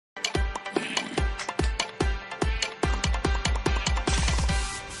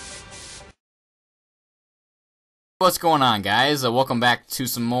What's going on, guys? Welcome back to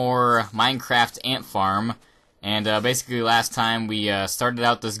some more Minecraft Ant Farm. And basically last time we started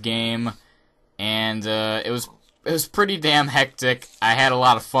out this game, and it was pretty damn hectic. I had a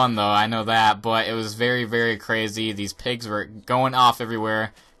lot of fun though, I know that, but it was very, very crazy. These pigs were going off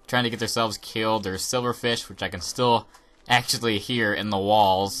everywhere, trying to get themselves killed. There's silverfish, which I can still actually hear in the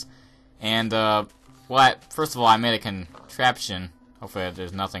walls. And first of all, I made a contraption. Hopefully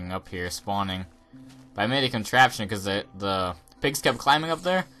there's nothing up here spawning. But I made a contraption because the pigs kept climbing up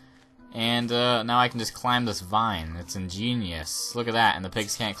there, and now I can just climb this vine. It's ingenious. Look at that, and the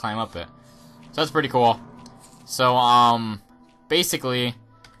pigs can't climb up it. So that's pretty cool. So, basically,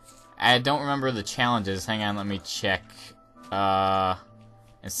 I don't remember the challenges. Hang on, let me check, and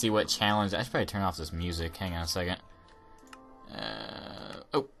see what challenge. I should probably turn off this music. Hang on a second.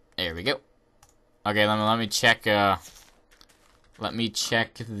 Oh, there we go. Okay, let me check, let me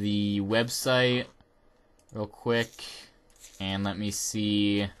check the website real quick, and let me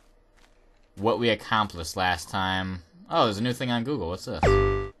see what we accomplished last time. Oh, there's a new thing on Google. What's this?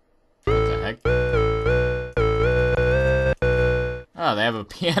 What the heck? Oh, they have a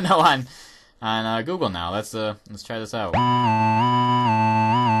piano on Google now. Let's try this out.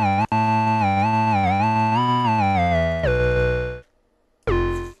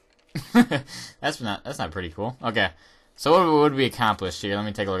 That's not pretty cool. Okay. So what did we accomplish here? Let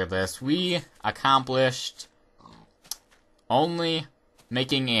me take a look at this. We accomplished only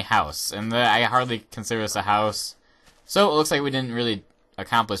making a house, and I hardly consider this a house. So it looks like we didn't really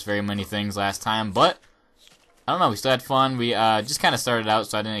accomplish very many things last time, but I don't know, we still had fun. We just kind of started out,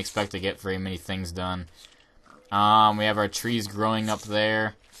 so I didn't expect to get very many things done. We have our trees growing up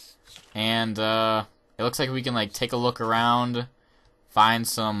there, and it looks like we can like take a look around, find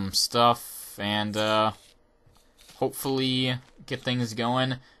some stuff, and hopefully get things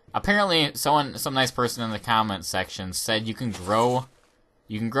going. Apparently, some nice person in the comment section said you can grow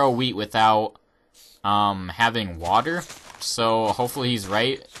wheat without having water. So hopefully he's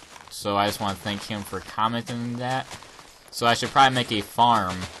right. So I just want to thank him for commenting that. So I should probably make a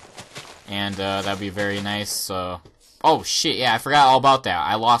farm, and that'd be very nice. Oh shit! Yeah, I forgot all about that.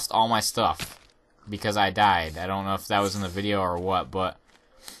 I lost all my stuff because I died. I don't know if that was in the video or what, but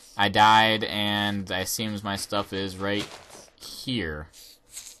I died, and it seems my stuff is right here.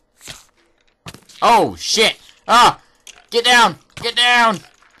 Oh, shit! Ah! Get down! Get down!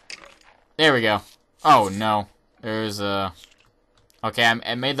 There we go. Oh, no. There's a... Okay,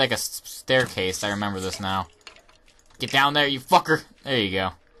 I made like a staircase. I remember this now. Get down there, you fucker! There you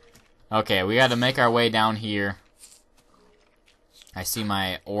go. Okay, we gotta make our way down here. I see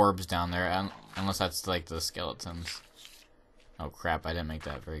my orbs down there, unless that's like the skeletons. Oh crap, I didn't make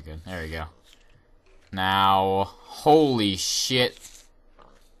that very good. There we go. Now, holy shit.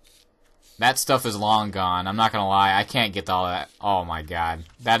 That stuff is long gone. I'm not gonna lie, I can't get all that. Oh my god.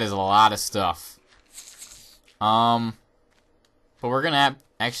 That is a lot of stuff. But we're gonna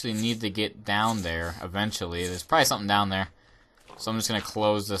actually need to get down there eventually. There's probably something down there. So I'm just gonna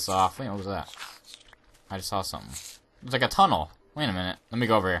close this off. Wait, what was that? I just saw something. It was like a tunnel. Wait a minute. Let me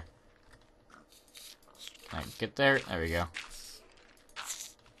go over here. Can I get there? There we go.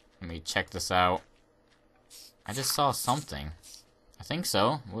 Let me check this out. I just saw something. I think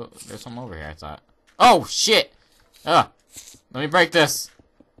so. Well, there's something over here, I thought. Oh, shit! Ugh! Let me break this!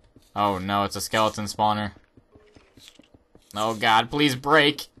 Oh, no, it's a skeleton spawner. Oh, God, please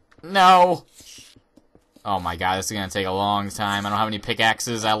break! No! Oh, my God, this is gonna take a long time. I don't have any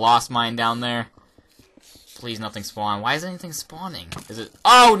pickaxes. I lost mine down there. Please, nothing spawn. Why is anything spawning? Is it...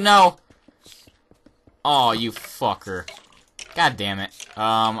 Oh, no! Oh, you fucker. God damn it.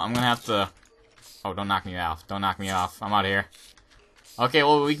 I'm gonna have to... Oh, don't knock me off. Don't knock me off. I'm out of here. Okay,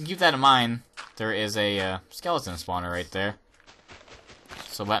 well, we can keep that in mind. There is a skeleton spawner right there.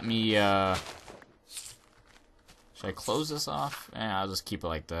 So let me, should I close this off? Yeah, I'll just keep it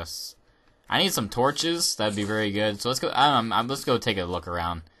like this. I need some torches. That'd be very good. So let's go, let's go take a look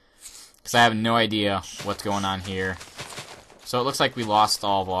around. Because I have no idea what's going on here. So it looks like we lost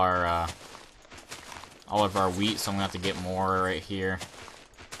all of our wheat, so I'm gonna have to get more right here.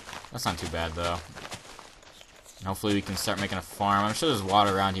 That's not too bad though. And hopefully we can start making a farm. I'm sure there's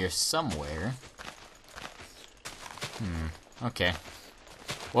water around here somewhere. Okay.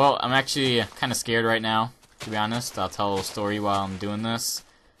 Well, I'm actually kind of scared right now, to be honest. I'll tell a little story while I'm doing this.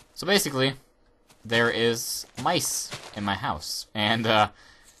 So basically, there is mice in my house, and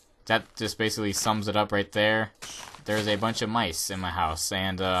that just basically sums it up right there. There's a bunch of mice in my house,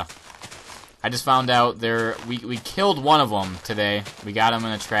 and I just found out we killed one of them today. We got him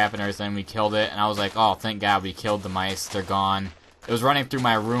in a trap and everything. We killed it, and I was like, oh, thank God we killed the mice. They're gone. It was running through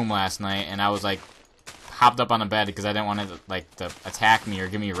my room last night, and I was like, hopped up on the bed because I didn't want it to attack me or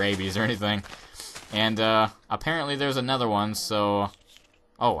give me rabies or anything. And apparently there's another one, so...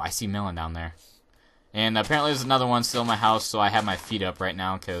 Oh, I see Melon down there. And apparently there's another one still in my house, so I have my feet up right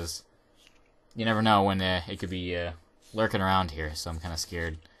now because you never know when it could be lurking around here, so I'm kind of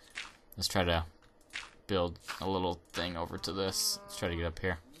scared. Let's try to build a little thing over to this. Let's try to get up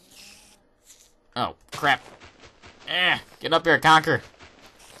here. Oh, crap. Get up here, Conquer.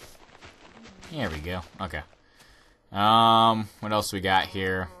 There we go. Okay. What else we got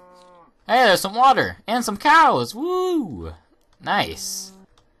here? Hey, there's some water and some cows. Woo! Nice.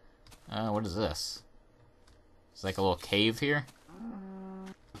 What is this? It's like a little cave here.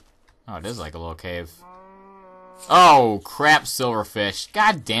 Oh, it is like a little cave. Oh, crap, silverfish.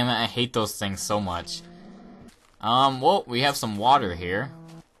 God damn it, I hate those things so much. Well, we have some water here.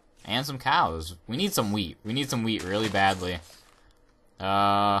 And some cows. We need some wheat. We need some wheat really badly.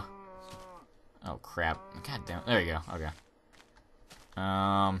 Oh, crap. God damn it. There you go. Okay.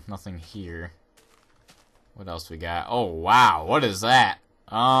 Nothing here. What else we got? Oh, wow. What is that?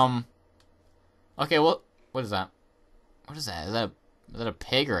 Okay, well, what is that? What is that? Is that a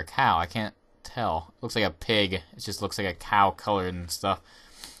pig or a cow? I can't tell. Looks like a pig. It just looks like a cow colored and stuff.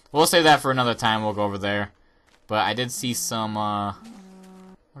 We'll save that for another time. We'll go over there. But I did see some,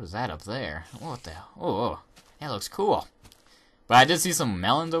 what is that up there? What the hell? Oh, that looks cool. But I did see some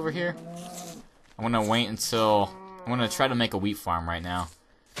melons over here. I'm gonna wait until... I'm gonna try to make a wheat farm right now.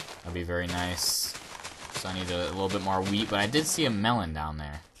 That'd be very nice. So I need a little bit more wheat, but I did see a melon down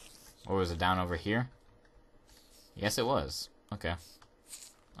there. Or was it down over here? Yes, it was. Okay.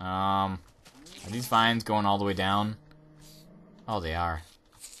 Are these vines going all the way down? Oh, they are.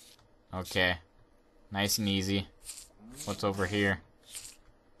 Okay. Nice and easy. What's over here?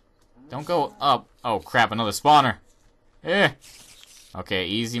 Don't go up. Oh, crap, another spawner. Okay,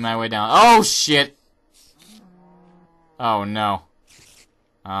 easy my way down. Oh, shit! Oh, no.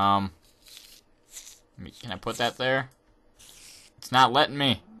 Can I put that there? It's not letting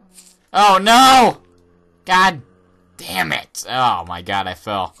me. Oh, no! God damn it! Oh, my God, I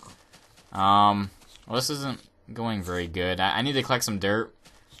fell. Well, this isn't going very good. I need to collect some dirt,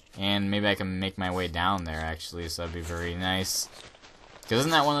 and maybe I can make my way down there, actually, so that'd be very nice. Because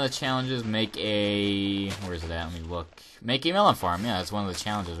isn't that one of the challenges? Make a... Where is it at? Let me look. Make a melon farm. Yeah, that's one of the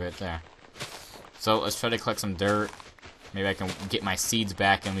challenges right there. So, let's try to collect some dirt. Maybe I can get my seeds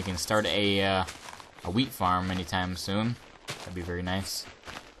back, and we can start a wheat farm anytime soon. That'd be very nice.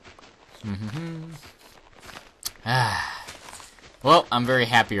 Well, I'm very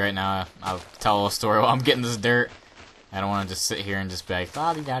happy right now. I'll tell a little story while I'm getting this dirt. I don't want to just sit here and just be like,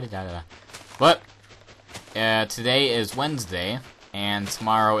 la-di-da-di-da-da. But, today is Wednesday, and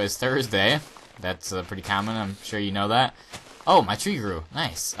tomorrow is Thursday. That's pretty common, I'm sure you know that. Oh, my tree grew.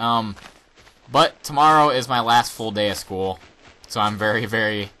 Nice. But tomorrow is my last full day of school, so I'm very,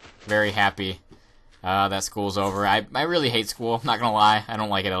 very, very happy that school's over. I really hate school, not gonna lie. I don't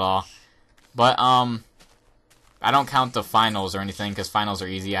like it at all. But, I don't count the finals or anything, because finals are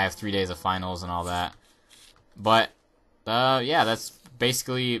easy. I have 3 days of finals and all that. But, yeah, that's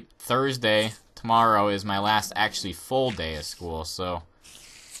basically Thursday. Tomorrow is my last actually full day of school, so...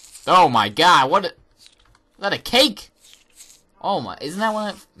 Oh my god, what is that, a cake? Oh my, isn't that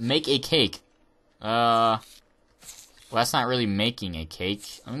one that... Make a cake. Well, that's not really making a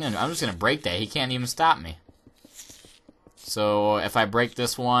cake. I'm just gonna break that. He can't even stop me. So, if I break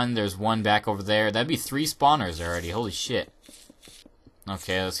this one, there's one back over there. That'd be 3 spawners already. Holy shit.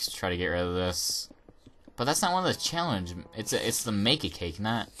 Okay, let's try to get rid of this. But that's not one of the challenge. It's the make a cake,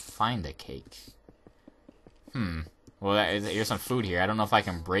 not find a cake. Well, here's some food here. I don't know if I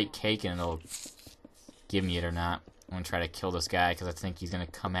can break cake and it'll give me it or not. I'm gonna try to kill this guy because I think he's gonna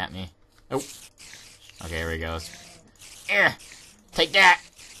come at me. Oh. Okay, here we go. Take that!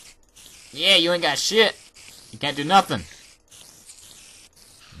 Yeah, you ain't got shit! You can't do nothing!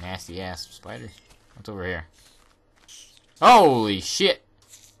 Nasty ass spider. What's over here? Holy shit!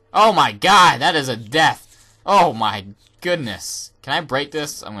 Oh my god, that is a death! Oh my goodness! Can I break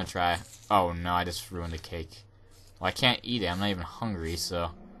this? I'm gonna try. Oh no, I just ruined the cake. Well, I can't eat it. I'm not even hungry,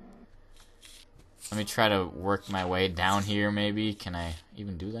 so... Let me try to work my way down here, maybe. Can I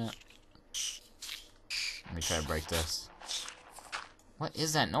even do that? Let me try to break this. What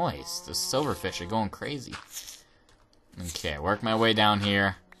is that noise? The silverfish are going crazy. Okay, work my way down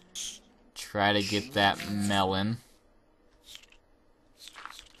here. Try to get that melon.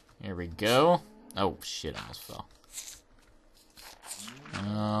 Here we go. Oh, shit, I almost fell.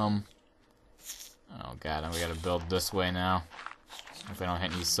 Oh, God, we gotta build this way now. If I don't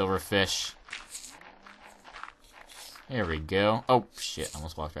hit any silverfish. Here we go. Oh, shit, I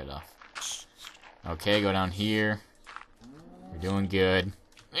almost walked right off. Okay, go down here. You're doing good.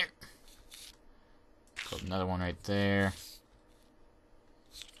 Put another one right there.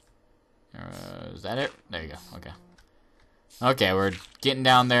 Is that it? There you go. Okay. Okay, we're getting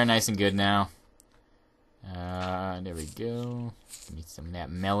down there nice and good now. There we go. Give me some of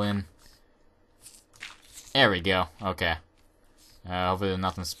that melon. There we go. Okay. Hopefully there's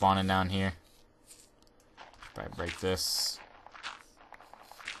nothing spawning down here. Probably break this.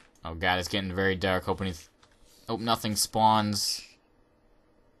 Oh god, it's getting very dark. Hoping hope nothing spawns.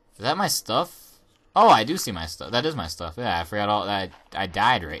 Is that my stuff? Oh, I do see my stuff. That is my stuff. Yeah, I forgot all that. I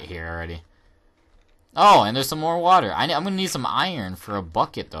died right here already. Oh, and there's some more water. I'm gonna need some iron for a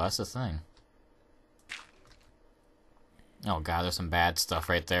bucket, though. That's the thing. Oh god, there's some bad stuff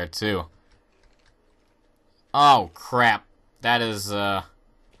right there too. Oh crap, that is a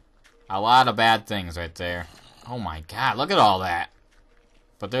lot of bad things right there. Oh my god, look at all that.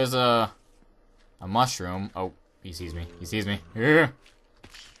 But there's a mushroom. Oh, he sees me. He sees me. Yeah.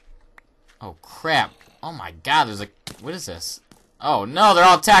 Oh crap. Oh my god, there's a... What is this? Oh no, they're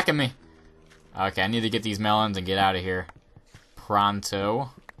all attacking me. Okay, I need to get these melons and get out of here. Pronto.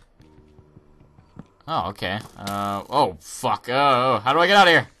 Oh, okay. Oh, fuck. Oh, how do I get out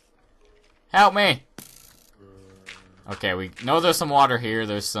of here? Help me! Okay, we know there's some water here.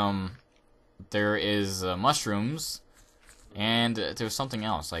 There is mushrooms. And there's something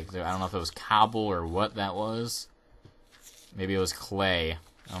else. Like, I don't know if it was cobble or what that was. Maybe it was clay.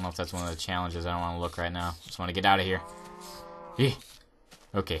 I don't know if that's one of the challenges. I don't want to look right now. Just want to get out of here.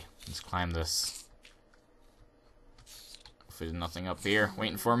 Okay, let's climb this. Hopefully there's nothing up here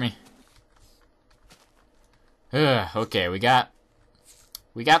waiting for me. Okay, we got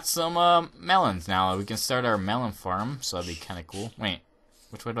some melons now. We can start our melon farm, so that'd be kind of cool. Wait,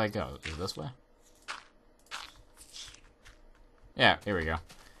 which way do I go? Is it this way? Yeah, here we go.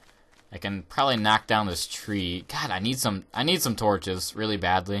 I can probably knock down this tree. God, I need some torches really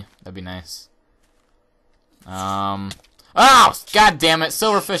badly. That'd be nice. Oh, god damn it,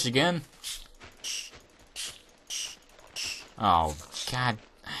 silverfish again. Oh, god,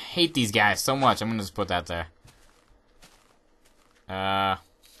 I hate these guys so much. I'm gonna just put that there.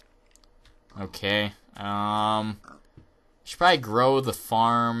 Okay. Should probably grow the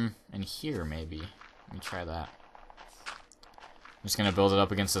farm in here, maybe. Let me try that. I'm just gonna build it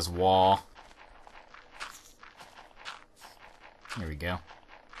up against this wall. Here we go.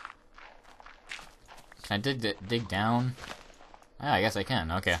 Can I dig down? Ah, I guess I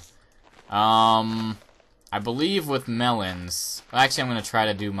can. Okay. I believe with melons. Well, actually, I'm gonna try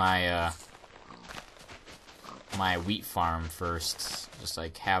to do my my wheat farm first. Just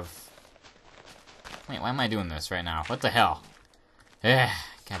like have. Wait, why am I doing this right now? What the hell? God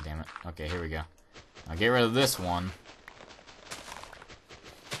damn it. Okay, here we go. I'll get rid of this one.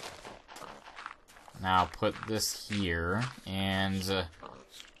 Now put this here, and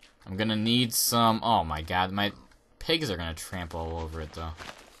I'm gonna need some. Oh my god, my pigs are gonna trample all over it though.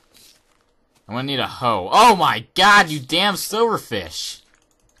 I'm gonna need a hoe. Oh my god, you damn silverfish!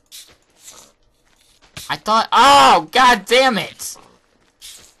 I thought. Oh god damn it!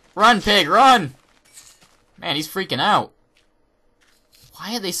 Run, pig, run! Man, he's freaking out.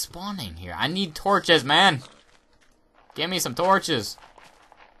 Why are they spawning here? I need torches, man. Give me some torches.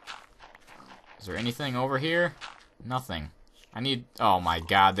 Is there anything over here? Nothing. I need... Oh my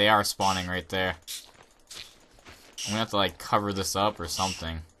god, they are spawning right there. I'm gonna have to, like, cover this up or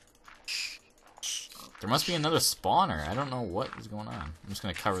something. There must be another spawner. I don't know what is going on. I'm just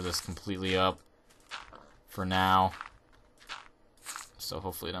gonna cover this completely up for now. So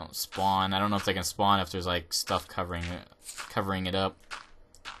hopefully they don't spawn. I don't know if they can spawn if there's, like, stuff covering it up.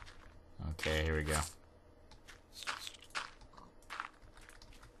 Okay, here we go.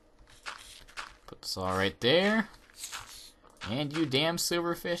 Put this all right there. And you damn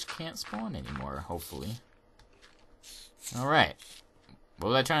silverfish can't spawn anymore, hopefully. Alright. What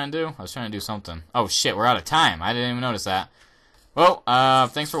was I trying to do? I was trying to do something. Oh shit, we're out of time. I didn't even notice that. Well,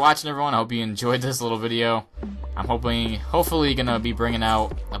 thanks for watching, everyone. I hope you enjoyed this little video. I'm hopefully gonna be bringing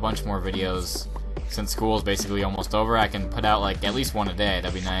out a bunch more videos. Since school is basically almost over, I can put out like at least one a day.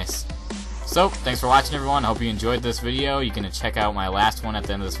 That'd be nice. So, thanks for watching, everyone. I hope you enjoyed this video. You can check out my last one at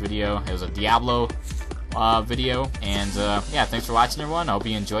the end of this video. It was a Diablo video. And, yeah, thanks for watching, everyone. I hope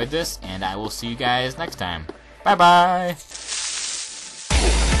you enjoyed this, and I will see you guys next time. Bye-bye!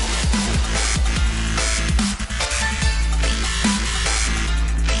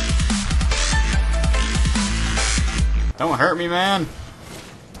 Don't hurt me, man!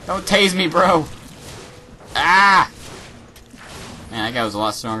 Don't tase me, bro! Ah! Man, that guy was a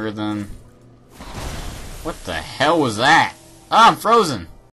lot stronger than... What the hell was that? Oh, I'm frozen!